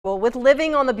with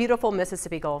living on the beautiful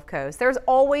Mississippi Gulf Coast, there's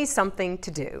always something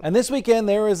to do. And this weekend,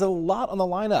 there is a lot on the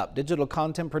lineup. Digital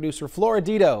content producer Flora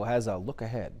Dedeaux has a look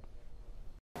ahead.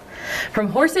 From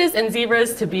horses and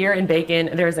zebras to beer and bacon,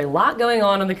 there's a lot going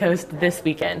on the coast this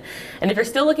weekend. And if you're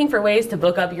still looking for ways to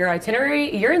book up your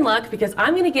itinerary, you're in luck because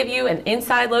I'm going to give you an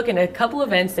inside look into a couple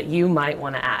events that you might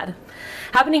want to add.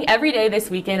 Happening every day this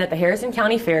weekend at the Harrison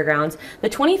County Fairgrounds, the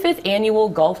 25th Annual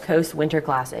Gulf Coast Winter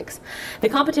Classics. The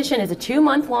competition is a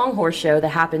 2-month-long horse show that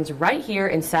happens right here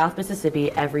in South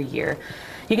Mississippi every year.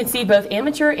 You can see both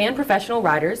amateur and professional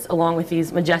riders, along with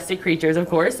these majestic creatures, of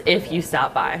course, if you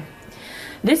stop by.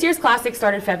 This year's Classic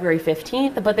started February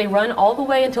 15th, but they run all the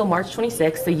way until March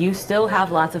 26th, so you still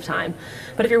have lots of time.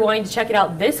 But if you're wanting to check it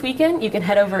out this weekend, you can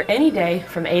head over any day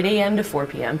from 8 a.m. to 4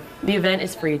 p.m. The event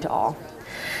is free to all.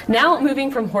 Now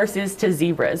moving from horses to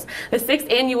zebras. The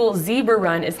 6th annual Zebra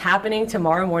Run is happening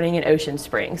tomorrow morning in Ocean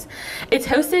Springs. It's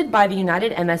hosted by the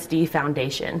United MSD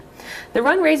Foundation. The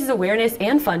run raises awareness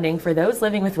and funding for those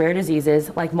living with rare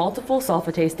diseases like multiple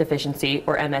sulfatase deficiency,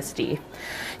 or MSD.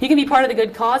 You can be part of the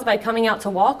good cause by coming out to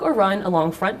walk or run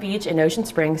along Front Beach in Ocean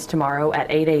Springs tomorrow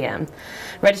at 8 a.m.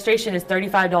 Registration is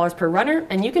 $35 per runner,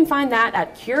 and you can find that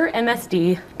at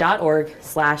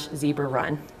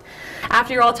curemsd.org/zebrarun.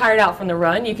 After you're all tired out from the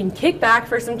run, you can kick back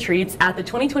for some treats at the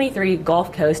 2023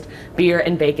 Gulf Coast Beer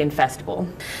and Bacon Festival.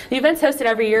 The event's hosted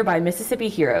every year by Mississippi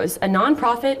Heroes, a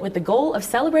nonprofit with the goal of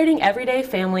celebrating everyday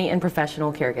family and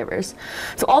professional caregivers.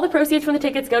 So all the proceeds from the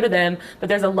tickets go to them, but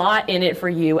there's a lot in it for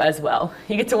you as well.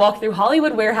 You get to walk through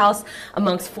Hollywood Warehouse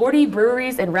amongst 40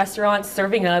 breweries and restaurants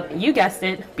serving up, you guessed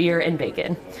it, beer and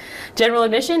bacon. General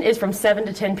admission is from 7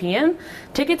 to 10 p.m.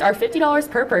 Tickets are $50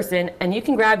 per person, and you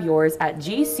can grab yours at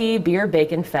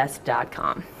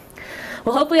gcbeerbaconfest.com.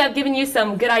 Well, hopefully I've given you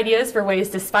some good ideas for ways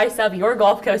to spice up your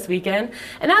Gulf Coast weekend.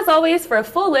 And as always, for a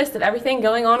full list of everything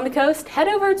going on the coast, head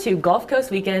over to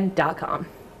gulfcoastweekend.com.